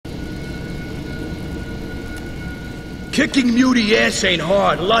Kicking mutie ass ain't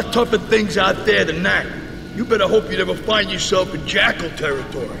hard. A lot tougher things out there than that. You better hope you never find yourself in jackal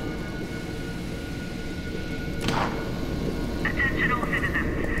territory.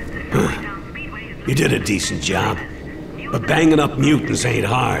 You did a decent job. But banging up mutants ain't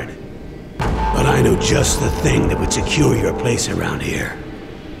hard. But I know just the thing that would secure your place around here.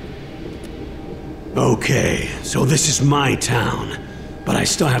 Okay, so this is my town. But I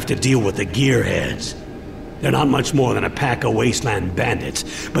still have to deal with the gearheads. They're not much more than a pack of wasteland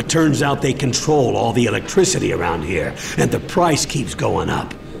bandits, but turns out they control all the electricity around here, and the price keeps going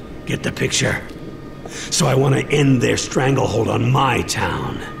up. Get the picture? So I want to end their stranglehold on my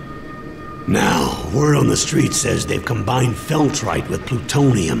town. Now, word on the street says they've combined feltrite with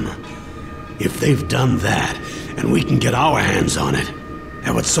plutonium. If they've done that, and we can get our hands on it,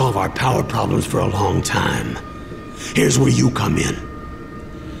 that would solve our power problems for a long time. Here's where you come in.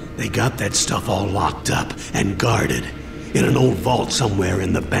 They got that stuff all locked up and guarded in an old vault somewhere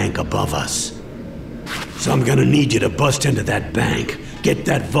in the bank above us. So I'm gonna need you to bust into that bank, get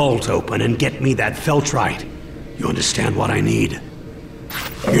that vault open, and get me that feltrite. You understand what I need?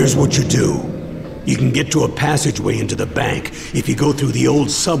 Here's what you do. You can get to a passageway into the bank if you go through the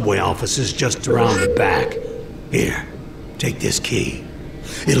old subway offices just around the back. Here, take this key.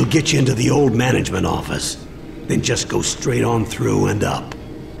 It'll get you into the old management office. Then just go straight on through and up.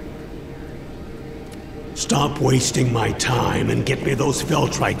 Stop wasting my time and get me those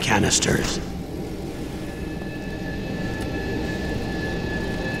feltrite canisters.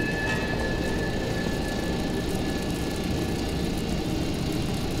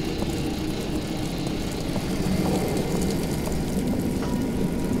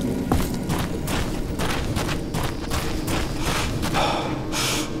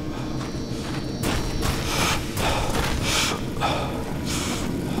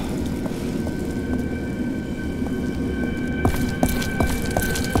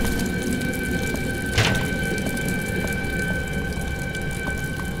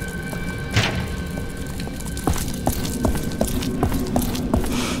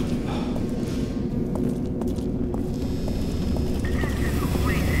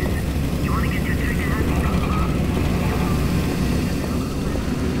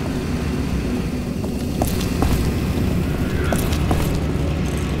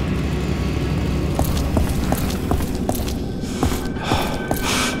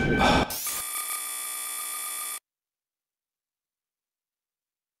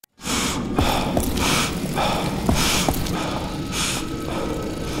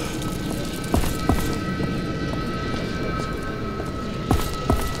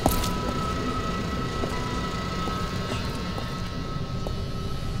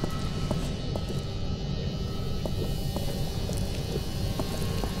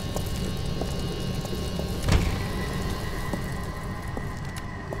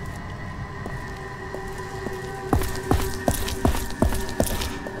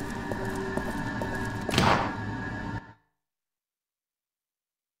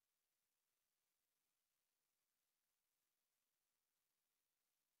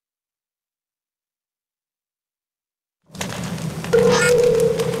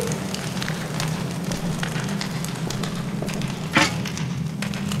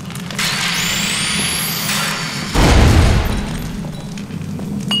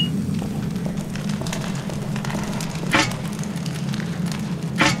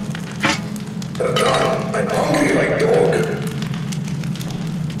 I'm hungry like dog.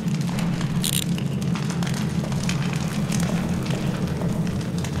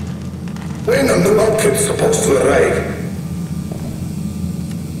 When are the outfits supposed to arrive?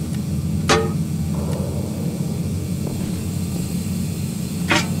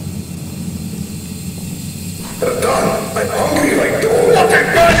 Done. I'm hungry like dog. What the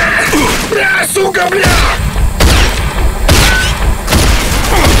god? Bля, сука, bля!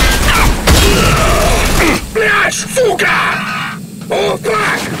 Блядь, сука! Oh,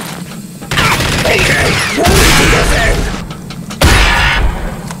 fuck! Okay, move to the end!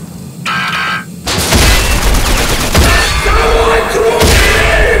 Someone throw me!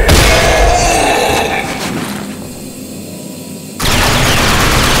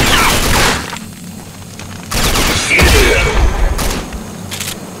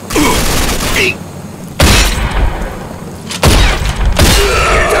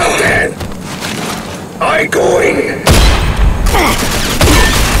 Get out there! I'm going!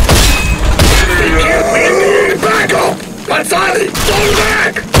 Back off!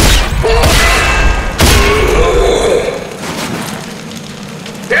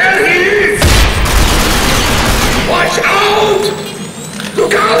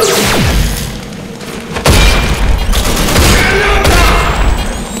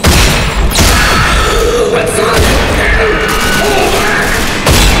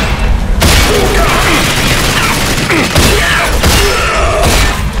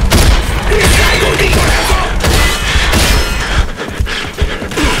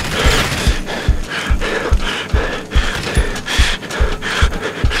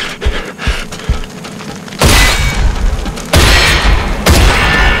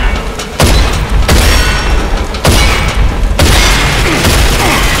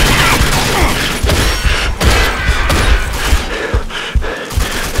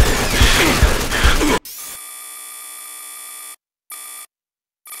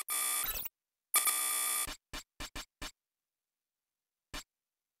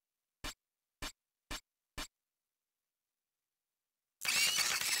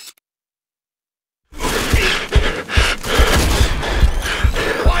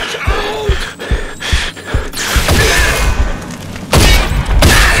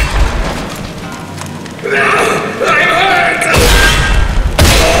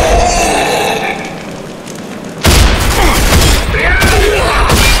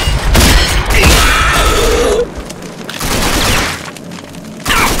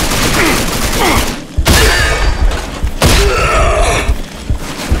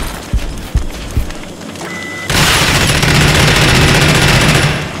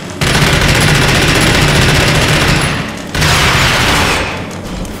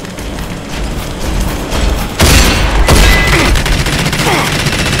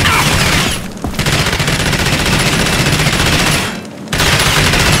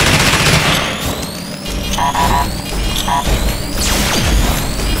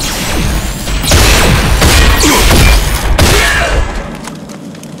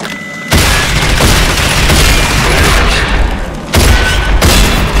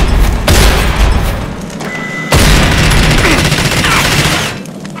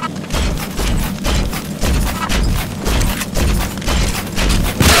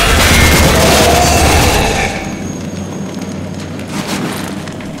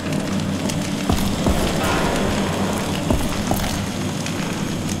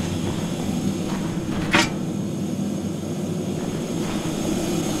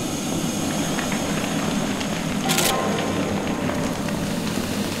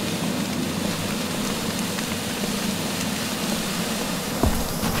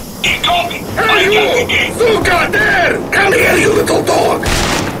 Hey you! Suka, there! Come here, you little dog!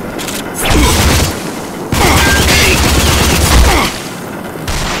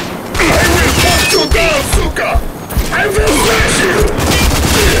 I will put you down, Suka! I will smash you!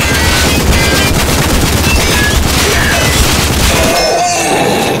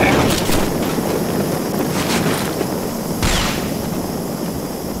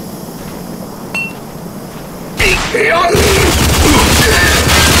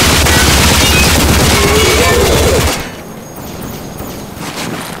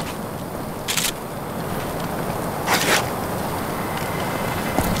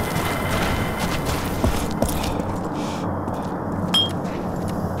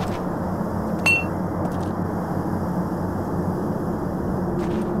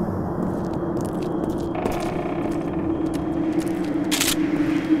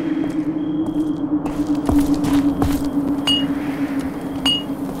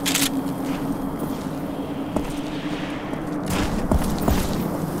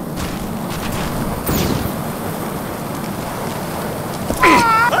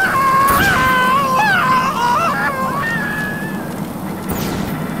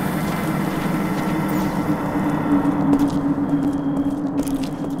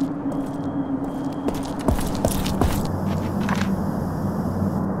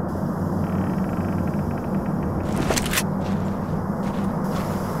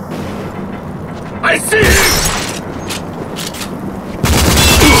 I see him!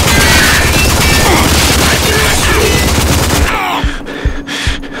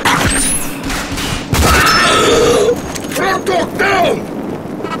 Front dog down!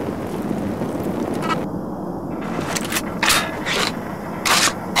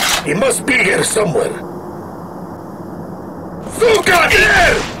 He must be here somewhere. Suka,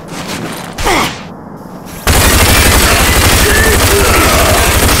 there!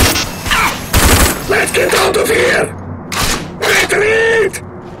 Let's get out of here! Retreat!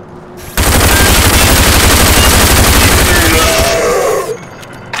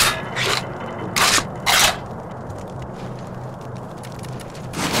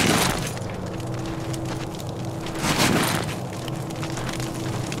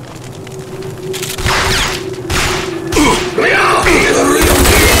 We are the real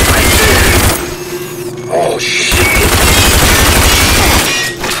deal!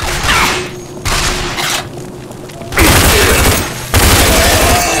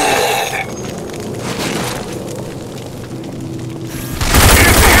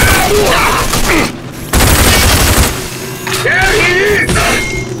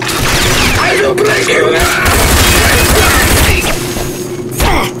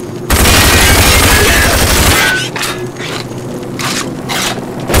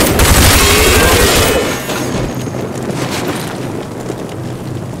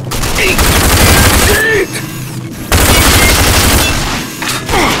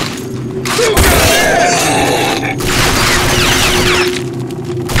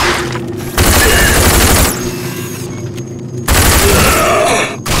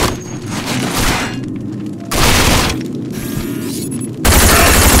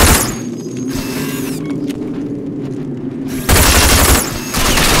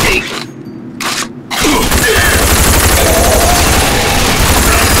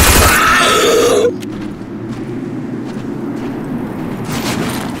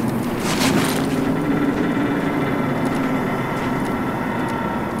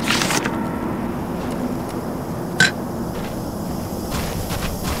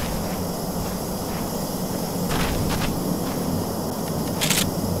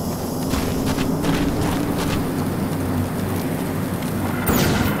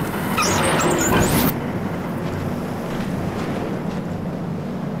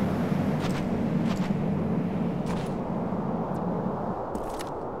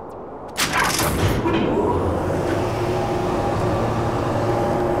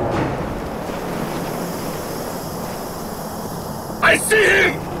 I see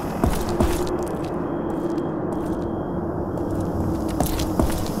him!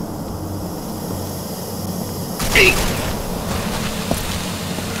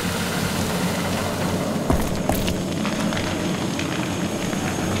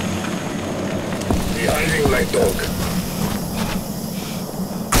 Behind like dog.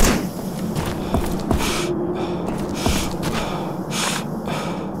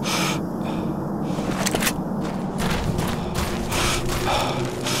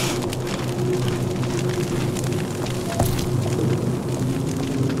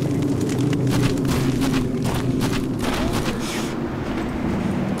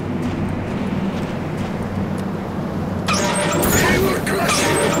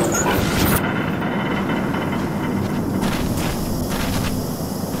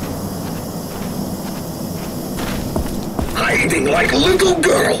 Hiding like a little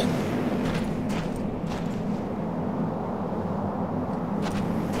girl.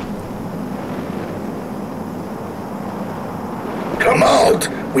 Come out!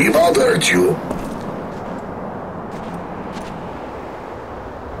 We won't hurt you.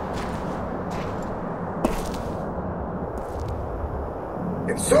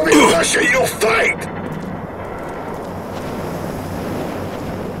 In Soviet Russia, you'll fight!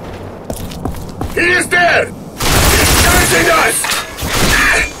 He is there! He's charging us!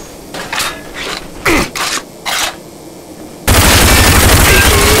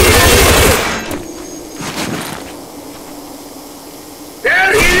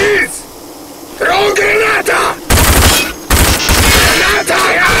 There he is! Throw granata! Granata!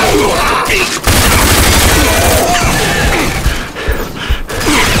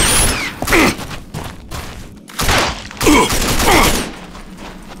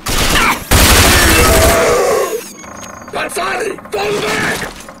 Pazzari! Fall back!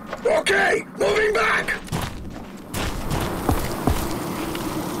 Okay, moving back!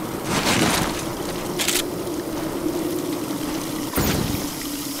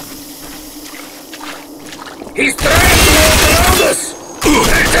 He's trying to walk around us!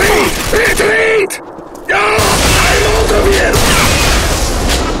 Retreat! Retreat! No! I'm out of here!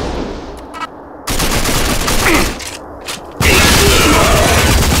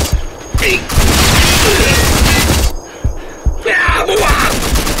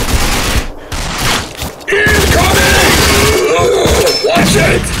 Watch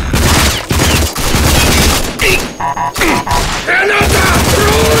it! Granata!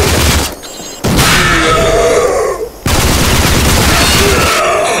 Run!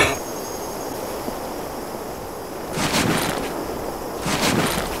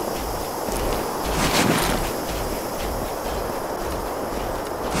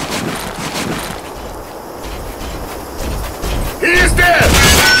 He is dead!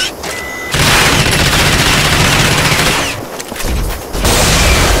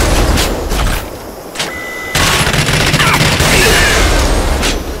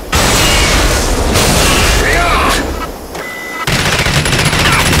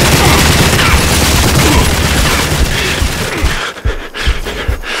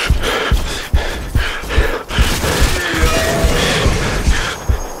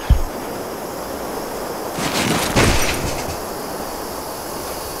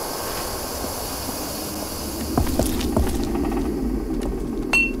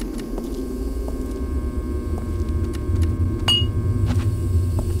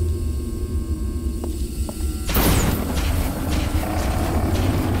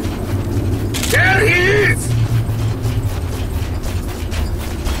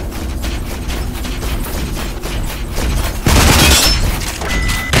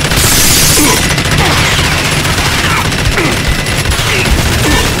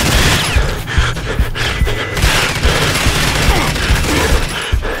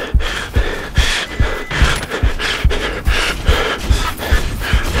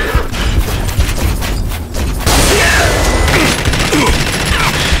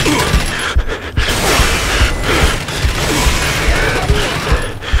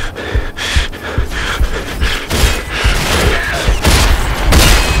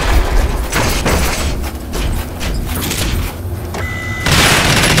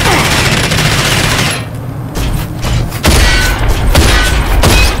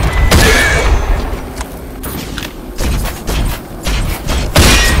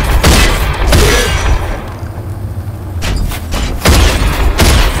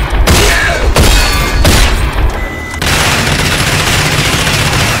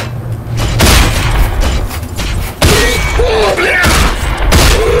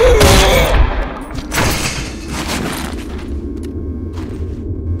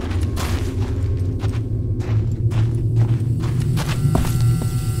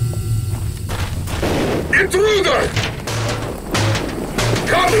 Come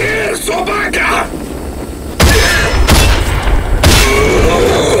here, Sobaka!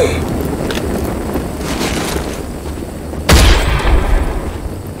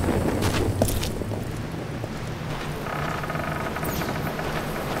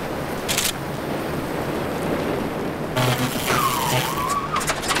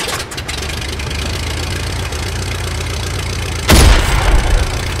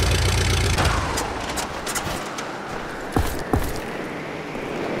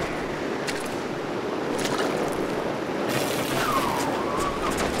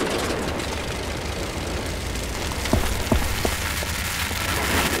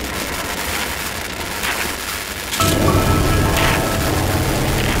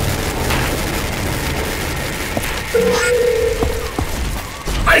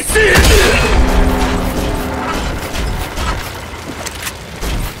 I see it!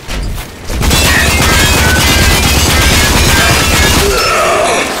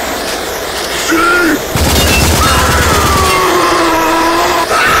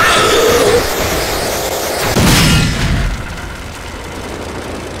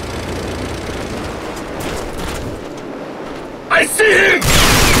 I see him!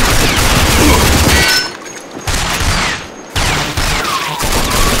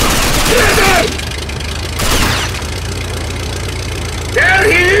 There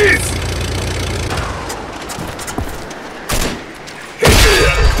he is!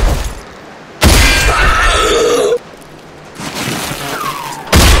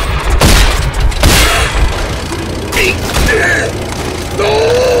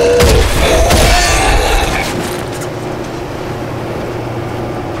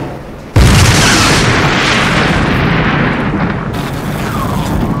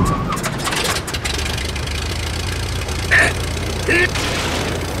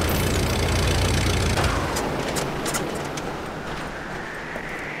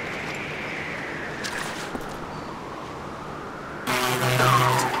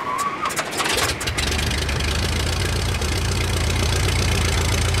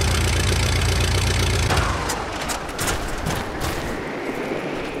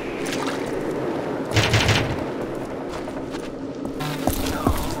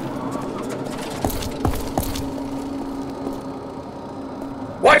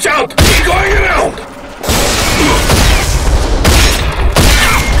 Watch out! He's going around!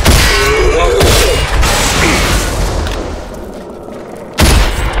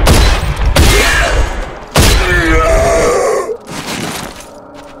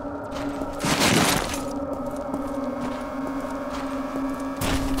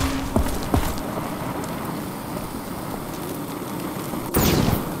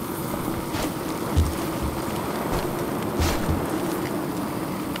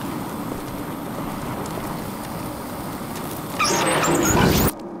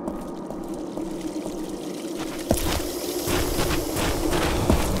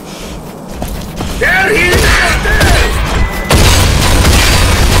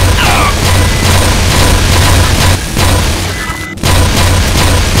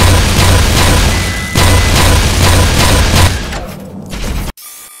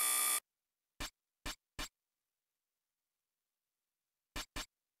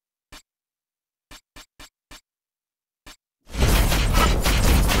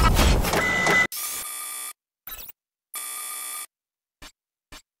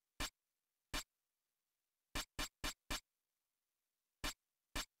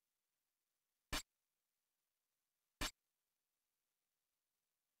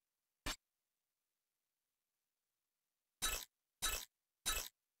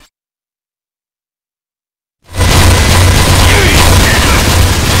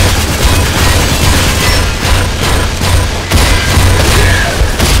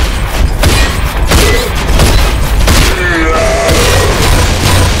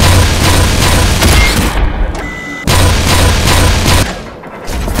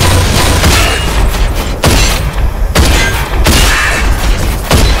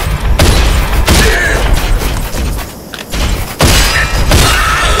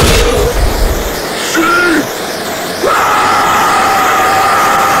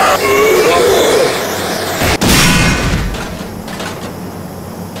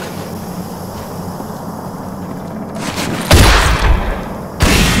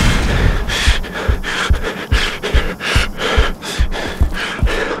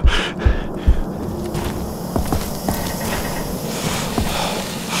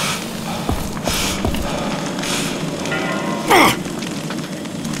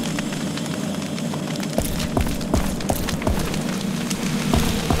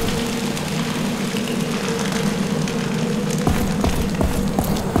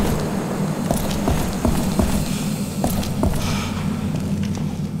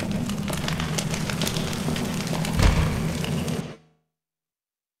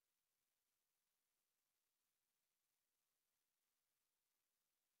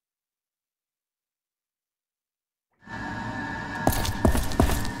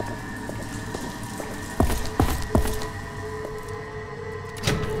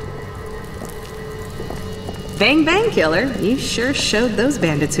 Bang bang, killer. You sure showed those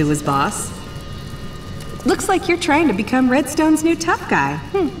bandits who was boss. Looks like you're trying to become Redstone's new tough guy.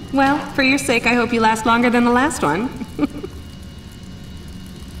 Well, for your sake, I hope you last longer than the last one.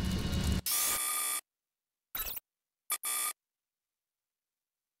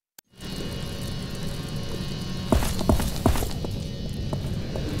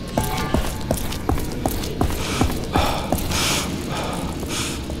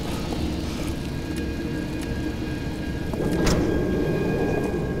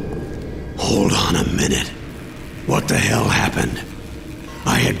 Hold on a minute. What the hell happened?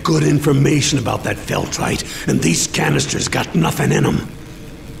 I had good information about that Feltrite, and these canisters got nothing in them.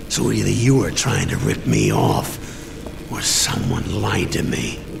 So either you were trying to rip me off, or someone lied to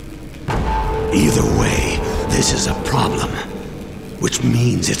me. Either way, this is a problem. Which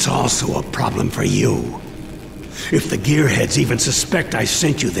means it's also a problem for you. If the gearheads even suspect I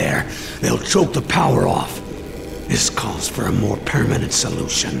sent you there, they'll choke the power off. This calls for a more permanent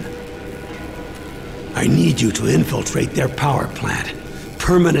solution. I need you to infiltrate their power plant,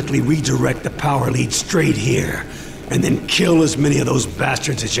 permanently redirect the power lead straight here, and then kill as many of those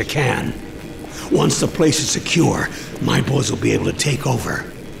bastards as you can. Once the place is secure, my boys will be able to take over.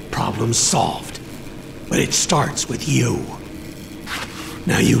 Problem solved. But it starts with you.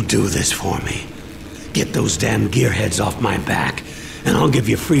 Now you do this for me. Get those damn gearheads off my back, and I'll give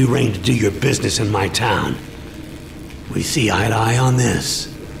you free rein to do your business in my town. We see eye to eye on this?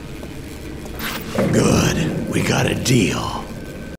 Good. We got a deal.